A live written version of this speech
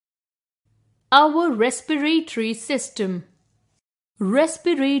Our respiratory system.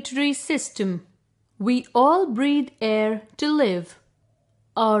 Respiratory system. We all breathe air to live.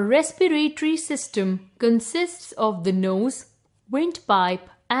 Our respiratory system consists of the nose, windpipe,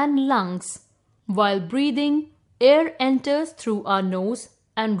 and lungs. While breathing, air enters through our nose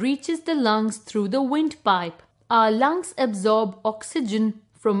and reaches the lungs through the windpipe. Our lungs absorb oxygen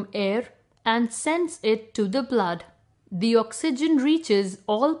from air and sends it to the blood. The oxygen reaches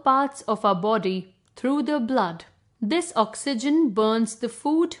all parts of our body through the blood. This oxygen burns the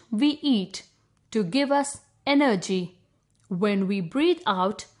food we eat to give us energy. When we breathe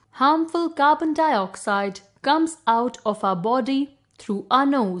out, harmful carbon dioxide comes out of our body through our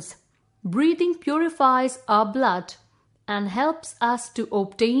nose. Breathing purifies our blood and helps us to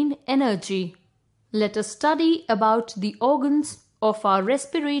obtain energy. Let us study about the organs of our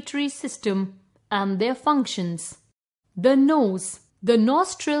respiratory system and their functions. The nose. The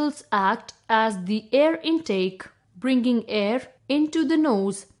nostrils act as the air intake, bringing air into the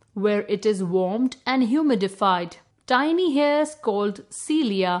nose where it is warmed and humidified. Tiny hairs called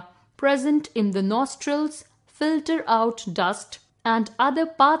cilia present in the nostrils filter out dust and other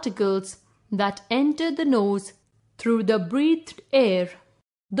particles that enter the nose through the breathed air.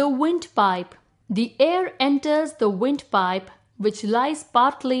 The windpipe. The air enters the windpipe, which lies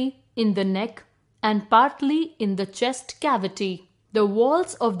partly in the neck and partly in the chest cavity. The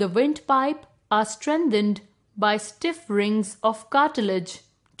walls of the windpipe are strengthened by stiff rings of cartilage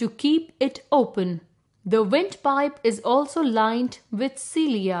to keep it open. The windpipe is also lined with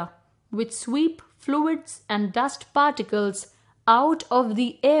cilia, which sweep fluids and dust particles out of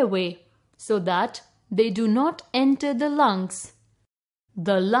the airway so that they do not enter the lungs.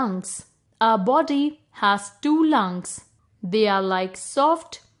 The lungs. Our body has two lungs. They are like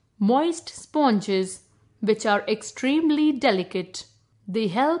soft, moist sponges which are extremely delicate. They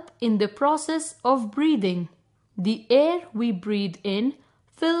help in the process of breathing. The air we breathe in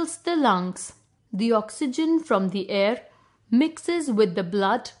fills the lungs. The oxygen from the air mixes with the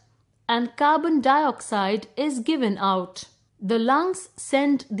blood and carbon dioxide is given out. The lungs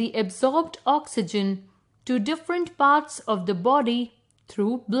send the absorbed oxygen to different parts of the body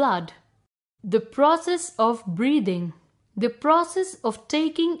through blood. The process of breathing. The process of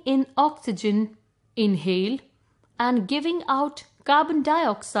taking in oxygen, inhale, and giving out carbon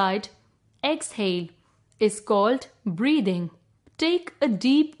dioxide, exhale, is called breathing. Take a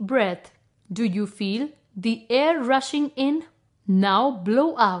deep breath. Do you feel the air rushing in? Now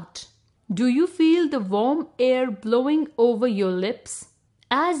blow out. Do you feel the warm air blowing over your lips?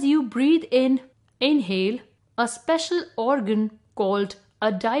 As you breathe in, inhale, a special organ called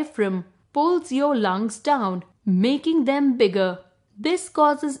a diaphragm pulls your lungs down, making them bigger. This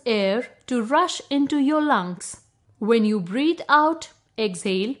causes air to rush into your lungs. When you breathe out,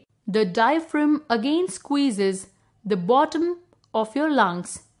 exhale, the diaphragm again squeezes the bottom of your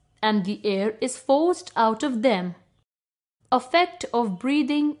lungs and the air is forced out of them. Effect of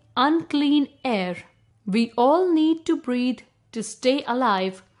breathing unclean air. We all need to breathe to stay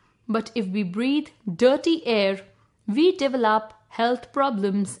alive, but if we breathe dirty air, we develop health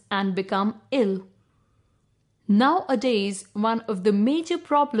problems and become ill. Nowadays, one of the major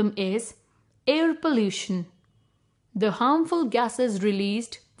problems is air pollution. The harmful gases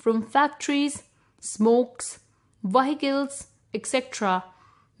released from factories, smokes, vehicles, etc.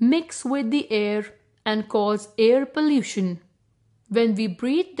 mix with the air and cause air pollution. When we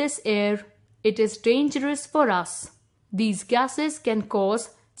breathe this air, it is dangerous for us. These gases can cause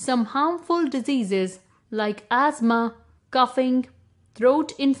some harmful diseases like asthma, coughing,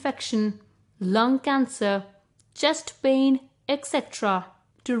 throat infection, lung cancer, chest pain, etc.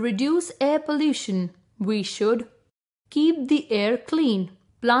 To reduce air pollution, we should keep the air clean.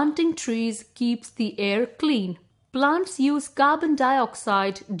 Planting trees keeps the air clean. Plants use carbon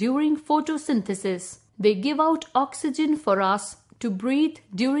dioxide during photosynthesis. They give out oxygen for us to breathe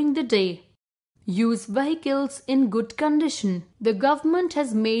during the day. Use vehicles in good condition. The government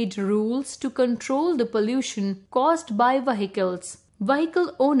has made rules to control the pollution caused by vehicles.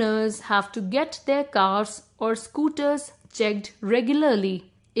 Vehicle owners have to get their cars or scooters checked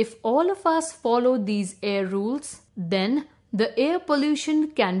regularly. If all of us follow these air rules, then the air pollution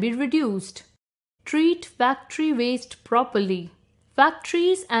can be reduced. Treat factory waste properly.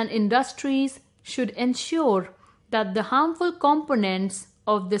 Factories and industries should ensure that the harmful components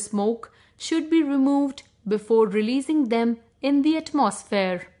of the smoke should be removed before releasing them in the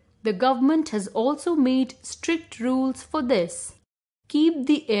atmosphere. The government has also made strict rules for this. Keep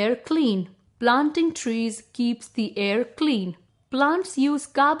the air clean. Planting trees keeps the air clean. Plants use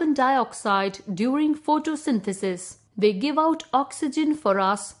carbon dioxide during photosynthesis. They give out oxygen for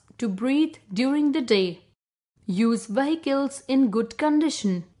us to breathe during the day. Use vehicles in good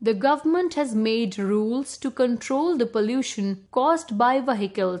condition. The government has made rules to control the pollution caused by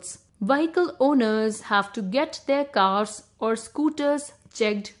vehicles. Vehicle owners have to get their cars or scooters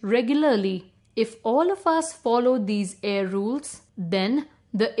checked regularly. If all of us follow these air rules, then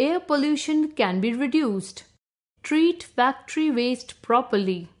the air pollution can be reduced. Treat factory waste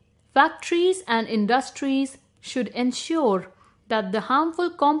properly. Factories and industries should ensure that the harmful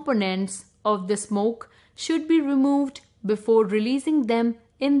components of the smoke should be removed before releasing them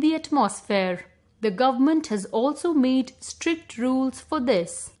in the atmosphere. The government has also made strict rules for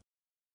this.